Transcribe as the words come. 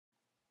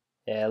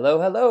Hello,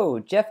 hello.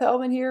 Jeff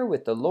Helvin here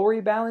with the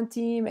Lori Ballen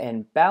team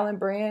and Ballen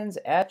Brands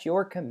at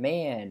your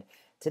command.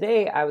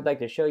 Today, I would like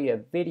to show you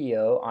a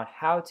video on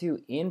how to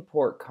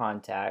import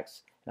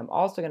contacts. And I'm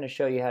also going to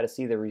show you how to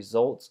see the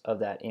results of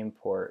that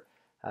import,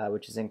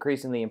 which is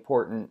increasingly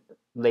important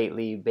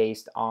lately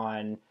based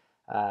on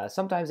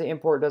sometimes the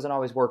import doesn't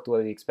always work the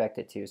way we expect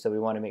it to. So we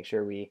want to make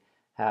sure we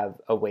have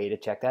a way to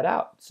check that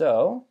out.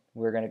 So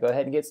we're going to go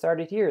ahead and get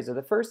started here. So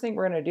the first thing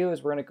we're going to do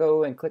is we're going to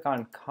go and click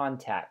on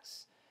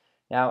contacts.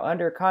 Now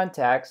under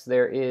contacts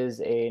there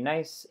is a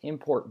nice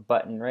import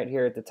button right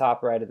here at the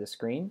top right of the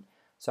screen.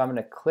 So I'm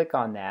going to click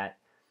on that.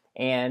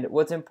 And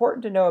what's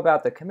important to know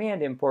about the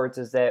command imports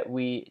is that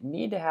we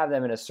need to have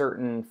them in a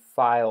certain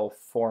file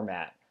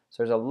format.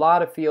 So there's a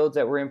lot of fields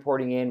that we're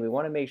importing in. We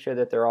want to make sure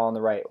that they're all in the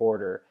right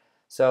order.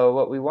 So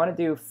what we want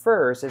to do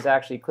first is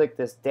actually click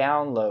this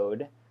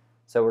download.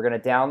 So we're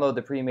going to download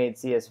the pre-made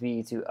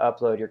CSV to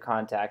upload your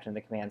contact in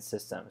the command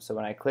system. So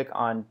when I click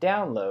on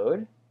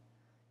download,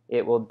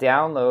 it will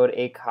download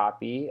a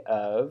copy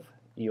of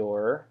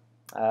your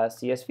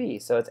CSV.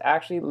 So it's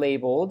actually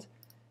labeled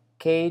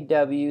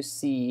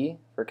KWC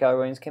for Keller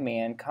Williams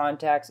Command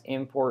Contacts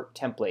Import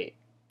Template.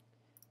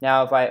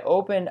 Now if I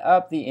open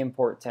up the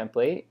import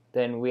template,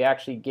 then we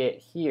actually get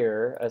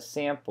here a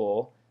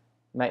sample.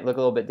 It might look a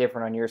little bit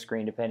different on your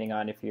screen depending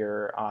on if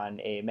you're on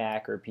a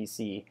Mac or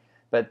PC.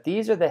 But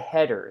these are the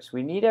headers.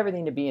 We need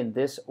everything to be in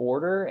this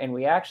order, and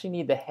we actually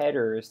need the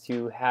headers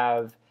to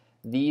have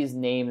these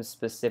names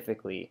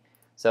specifically.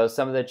 So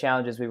some of the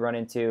challenges we run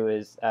into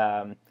is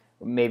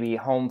maybe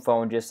home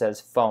phone just says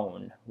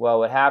phone. Well,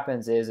 what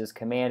happens is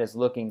command is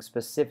looking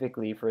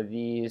specifically for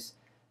these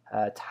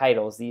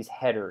titles, these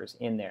headers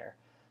in there.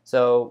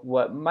 So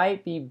what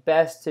might be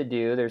best to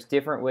do, there's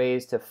different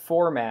ways to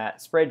format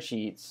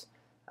spreadsheets.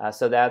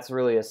 So that's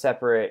really a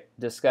separate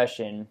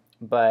discussion,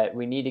 but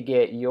we need to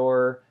get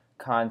your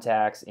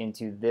contacts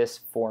into this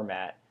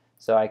format.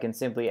 So I can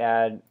simply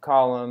add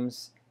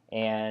columns,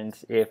 and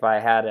if I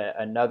had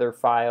another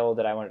file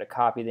that I wanted to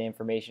copy the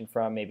information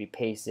from, maybe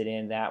paste it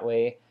in that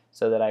way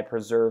so that I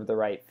preserve the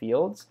right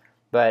fields.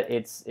 But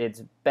it's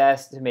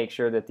best to make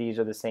sure that these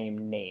are the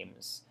same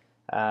names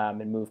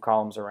and move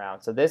columns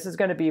around. So this is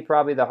going to be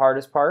probably the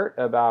hardest part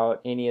about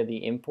any of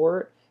the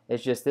import.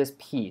 It's just this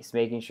piece,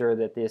 making sure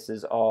that this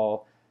is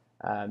all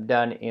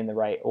done in the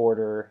right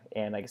order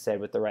and, like I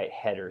said, with the right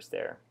headers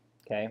there.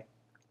 Okay.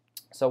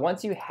 So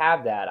once you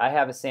have that, I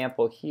have a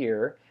sample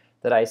here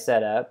that I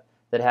set up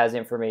that has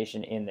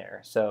information in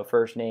there. So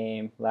first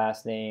name,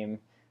 last name,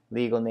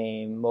 legal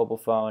name, mobile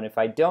phone. If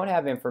I don't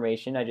have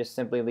information, I just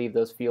simply leave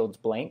those fields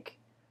blank.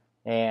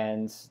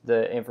 And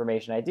the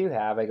information I do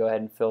have, I go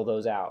ahead and fill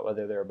those out,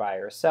 whether they're a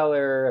buyer or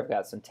seller. I've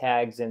got some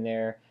tags in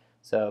there.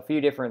 So a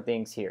few different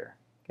things here.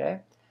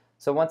 Okay.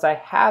 So once I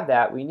have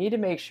that, we need to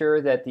make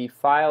sure that the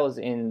file is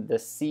in the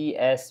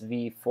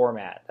CSV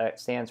format. That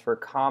stands for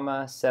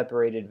comma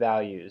separated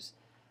values.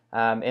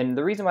 And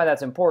the reason why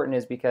that's important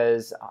is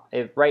because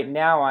if right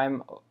now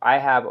I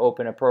have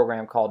open a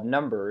program called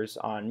Numbers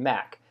on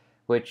Mac,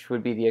 which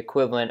would be the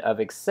equivalent of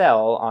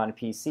Excel on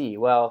PC.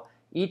 Well,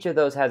 each of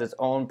those has its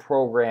own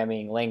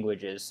programming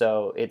languages,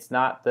 so it's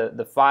not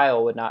the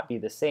file would not be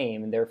the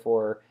same, and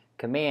therefore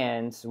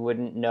commands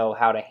wouldn't know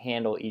how to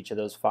handle each of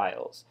those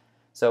files.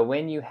 So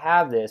when you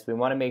have this, we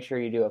want to make sure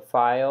you do a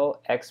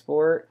file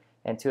export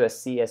and to a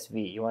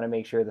CSV. You want to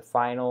make sure the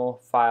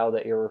final file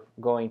that you're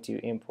going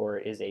to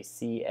import is a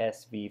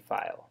CSV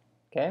file.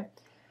 Okay?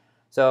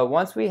 So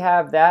once we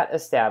have that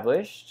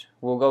established,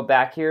 we'll go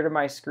back here to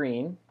my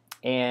screen,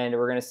 and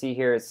we're going to see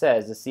here it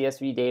says the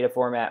CSV data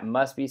format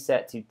must be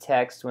set to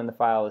text when the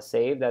file is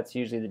saved. That's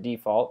usually the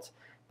default,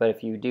 but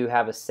if you do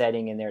have a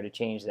setting in there to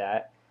change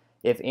that.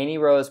 If any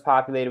row is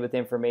populated with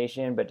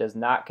information but does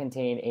not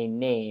contain a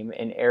name,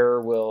 an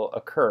error will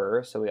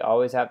occur, so we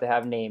always have to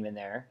have name in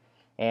there.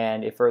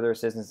 And if further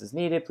assistance is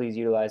needed, please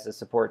utilize the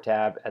support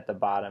tab at the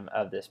bottom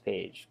of this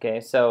page. Okay,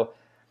 so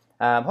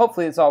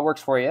hopefully this all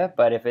works for you,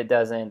 but if it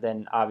doesn't,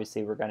 then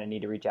obviously we're going to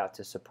need to reach out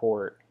to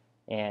support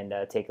and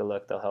take a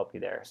look. They'll help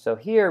you there. So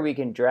here we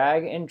can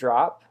drag and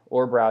drop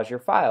or browse your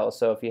files.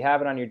 So if you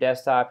have it on your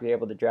desktop, you're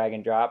able to drag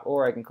and drop,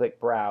 or I can click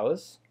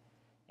browse,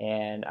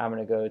 and I'm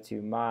going to go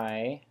to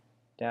my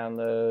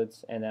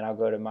downloads, and then I'll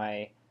go to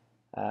my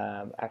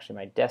actually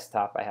my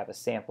desktop. I have a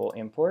sample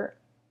import.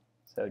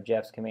 So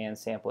Jeff's command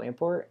sample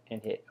import,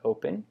 and hit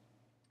open.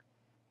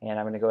 And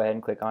I'm going to go ahead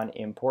and click on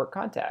import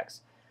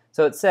contacts.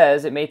 So it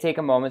says it may take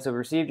a moment, so we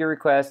received your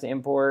request to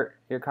import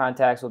your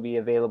contacts will be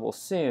available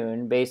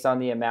soon. Based on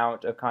the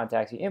amount of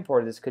contacts you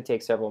imported, this could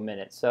take several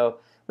minutes. So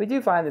we do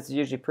find this is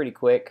usually pretty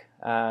quick,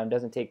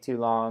 doesn't take too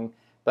long.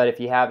 But if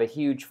you have a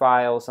huge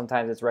file,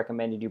 sometimes it's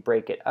recommended you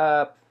break it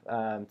up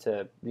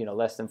to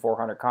less than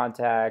 400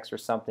 contacts or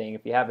something.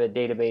 If you have a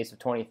database of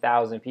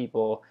 20,000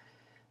 people,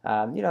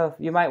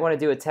 you might want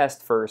to do a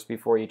test first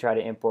before you try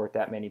to import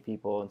that many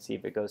people and see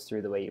if it goes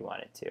through the way you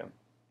want it to.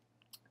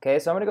 Okay,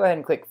 so I'm going to go ahead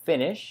and click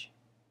Finish,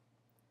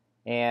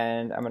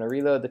 and I'm going to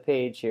reload the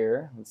page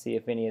here. Let's see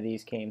if any of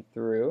these came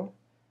through.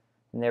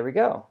 And there we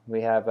go.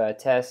 We have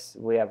tests.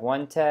 We have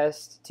 1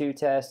 test, 2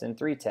 tests, and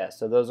 3 tests.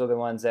 So those are the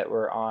ones that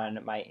were on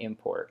my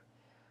import.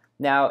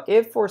 Now,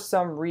 if for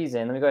some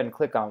reason, let me go ahead and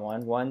click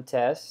on one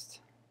test,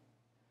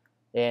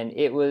 and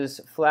it was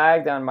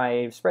flagged on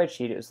my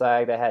spreadsheet. It was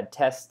flagged I had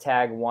test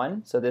tag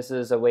 1. So this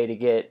is a way to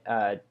get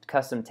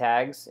custom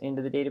tags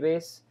into the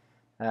database.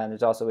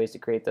 There's also ways to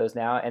create those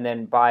now. And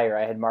then buyer,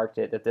 I had marked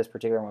it that this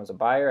particular one was a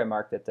buyer. I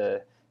marked that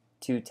the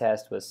 2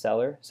 test was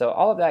seller. So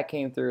all of that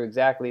came through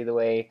exactly the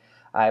way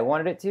I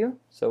wanted it to.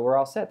 So we're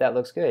all set. That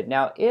looks good.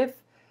 Now, if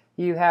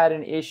you had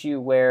an issue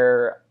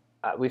where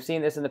we've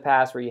seen this in the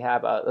past where you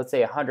have, let's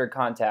say, 100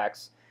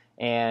 contacts,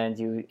 and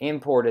you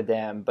imported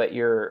them, but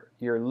your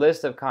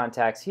list of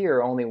contacts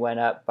here only went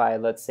up by,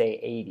 let's say,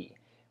 80.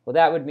 Well,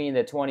 that would mean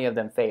that 20 of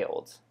them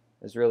failed,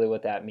 is really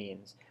what that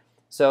means.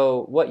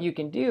 So what you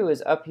can do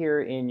is up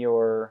here in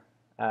your,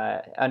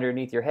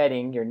 underneath your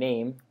heading, your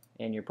name,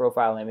 and your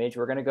profile image,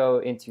 we're going to go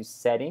into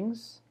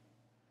Settings.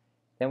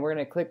 Then we're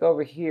going to click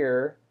over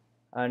here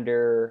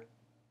under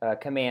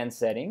Command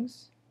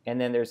Settings,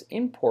 and then there's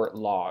Import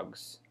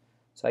Logs.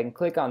 So I can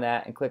click on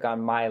that and click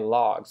on My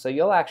Logs. So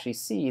you'll actually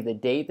see the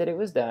date that it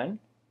was done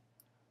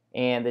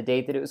and the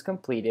date that it was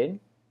completed,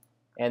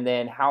 and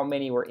then how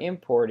many were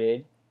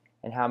imported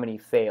and how many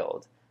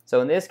failed. So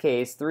in this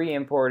case, 3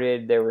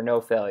 imported, there were no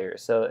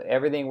failures. So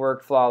everything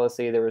worked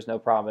flawlessly, there was no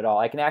problem at all.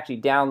 I can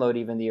actually download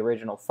even the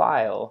original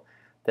file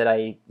that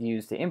I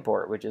used to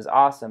import, which is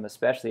awesome,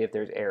 especially if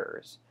there's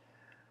errors.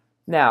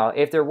 Now,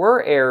 if there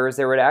were errors,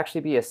 there would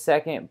actually be a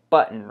second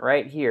button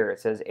right here. It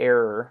says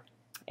Error,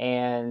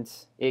 and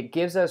it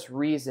gives us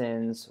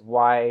reasons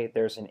why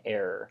there's an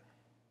error.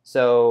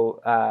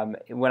 So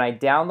when I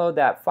download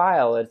that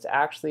file, it's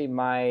actually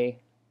my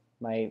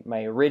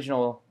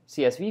original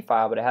CSV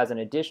file, but it has an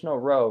additional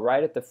row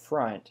right at the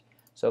front.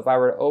 So if I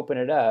were to open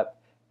it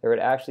up, there would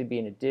actually be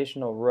an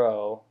additional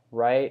row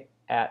right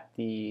at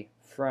the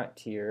front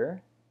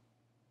here.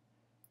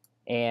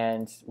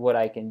 And what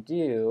I can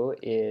do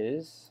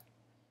is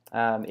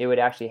it would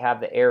actually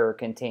have the error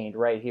contained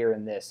right here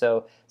in this.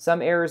 So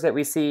some errors that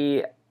we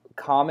see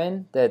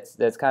common,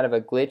 that's kind of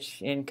a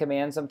glitch in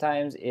command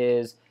sometimes,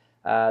 is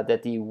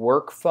that the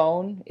work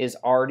phone is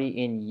already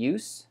in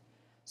use.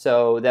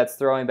 So that's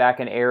throwing back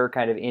an error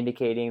kind of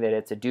indicating that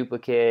it's a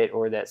duplicate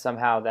or that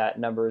somehow that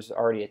number is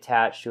already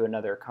attached to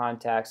another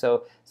contact.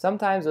 So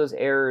sometimes those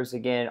errors,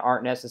 again,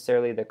 aren't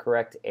necessarily the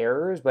correct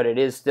errors, but it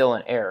is still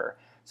an error.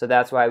 So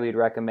that's why we'd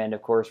recommend,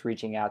 of course,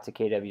 reaching out to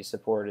KW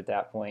support at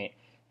that point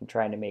and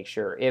trying to make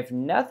sure. If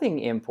nothing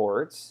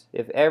imports,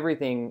 if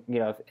everything,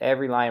 if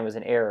every line was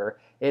an error,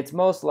 it's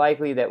most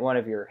likely that one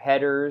of your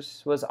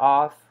headers was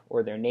off,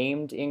 or they're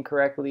named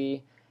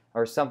incorrectly,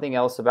 or something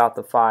else about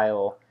the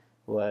file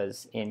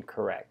was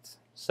incorrect.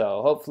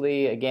 So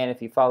hopefully, again, if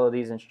you follow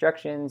these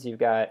instructions, you've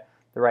got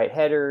the right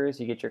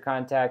headers, you get your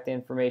contact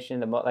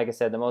information. Like I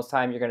said, the most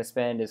time you're going to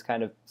spend is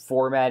kind of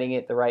formatting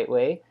it the right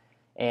way.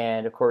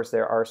 And of course,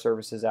 there are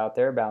services out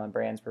there. Ballen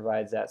Brands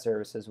provides that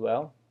service as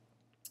well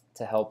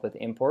to help with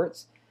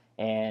imports.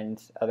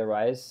 And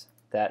otherwise,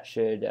 that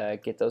should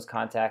get those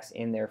contacts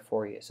in there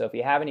for you. So if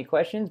you have any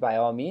questions, by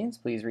all means,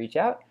 please reach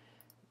out.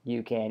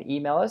 You can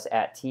email us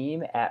at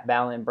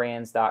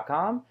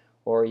team@ballenbrands.com,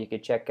 or you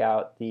could check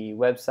out the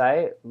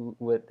website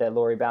that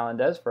Lori Ballen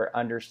does for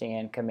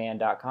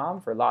understandcommand.com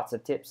for lots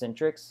of tips and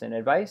tricks and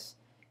advice.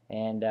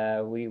 And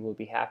we will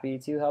be happy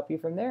to help you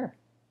from there.